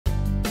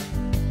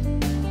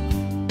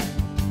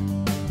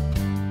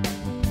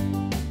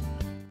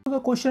to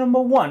the question number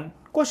 1.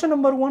 Question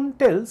number 1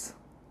 tells,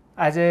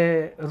 as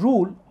a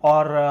rule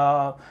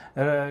or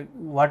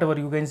whatever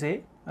you can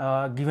say,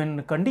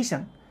 given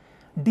condition,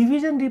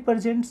 division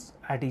represents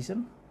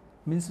addition.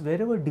 Means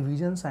wherever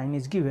division sign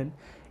is given,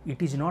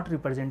 it is not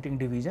representing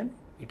division,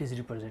 it is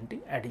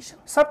representing addition.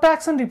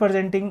 Subtraction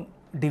representing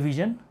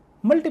division,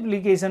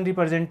 multiplication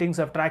representing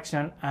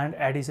subtraction, and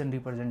addition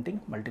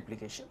representing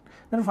multiplication.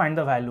 Then find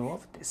the value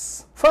of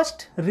this.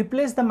 First,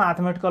 replace the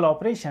mathematical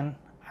operation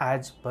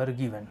as per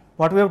given.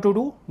 What we have to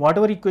do?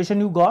 Whatever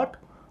equation you got,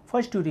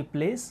 first you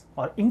replace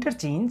or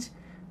interchange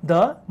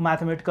the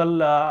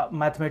mathematical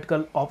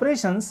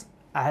operations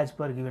as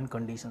per given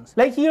conditions.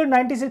 Like here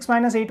 96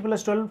 minus 8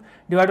 plus 12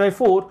 divided by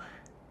 4,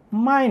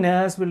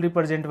 minus will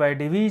represent by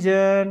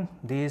division,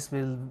 this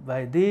will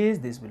by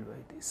this will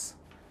by this.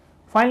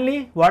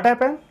 Finally, what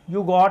happened?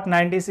 You got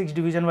 96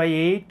 division by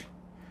 8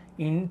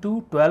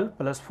 into 12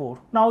 plus 4.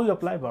 Now you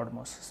apply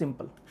BODMAS.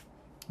 Simple.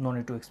 No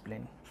need to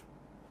explain.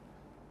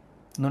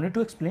 No need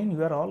to explain.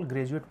 You are all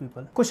graduate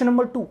people. Question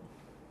number 2.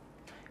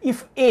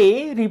 If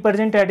A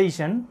represent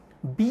addition,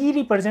 B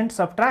represent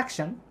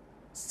subtraction,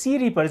 C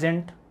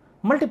represent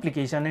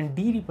multiplication, and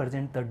D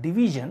represent the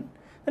division,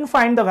 then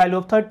find the value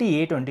of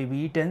 38,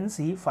 20B,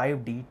 10C,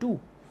 5D2.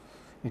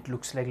 It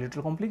looks like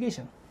little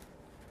complication,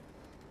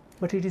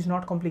 but it is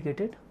not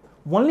complicated.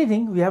 Only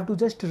thing we have to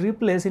just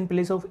replace in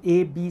place of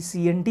A, B,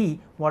 C and D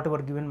whatever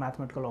given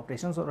mathematical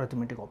operations or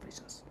arithmetic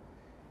operations.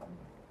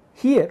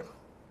 Here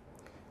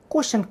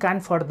question can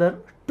further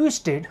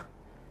twisted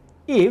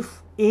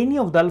if any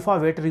of the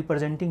alphabet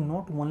representing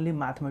not only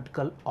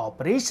mathematical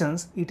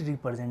operations, it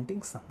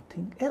representing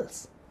something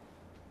else.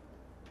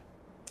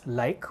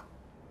 Like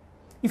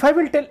if I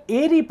will tell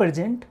A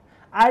represent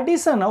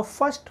addition of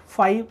first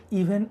 5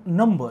 even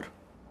number,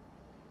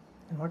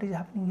 and what is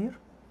happening here?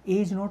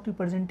 A is not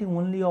representing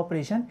only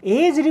operation,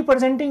 A is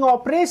representing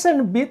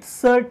operation with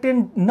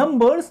certain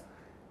numbers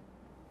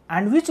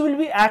and which will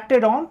be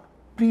acted on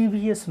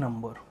previous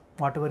number,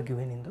 whatever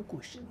given in the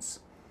questions.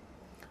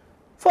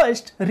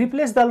 First,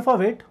 replace the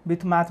alphabet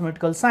with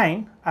mathematical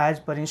sign as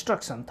per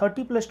instruction.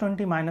 30 plus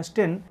 20 minus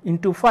 10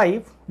 into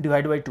 5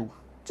 divided by 2.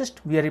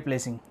 Just we are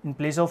replacing. In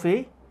place of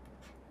A,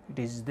 it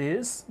is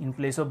this. In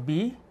place of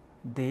B,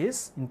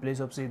 this. In place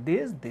of C,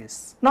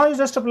 this. Now you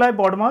just apply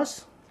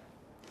BODMAS.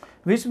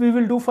 Which we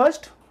will do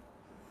first?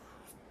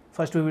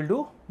 First we will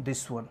do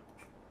this one.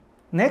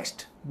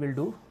 Next we will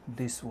do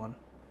this one.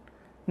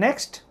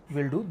 Next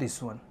we will do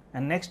this one.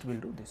 And next we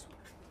will do this one.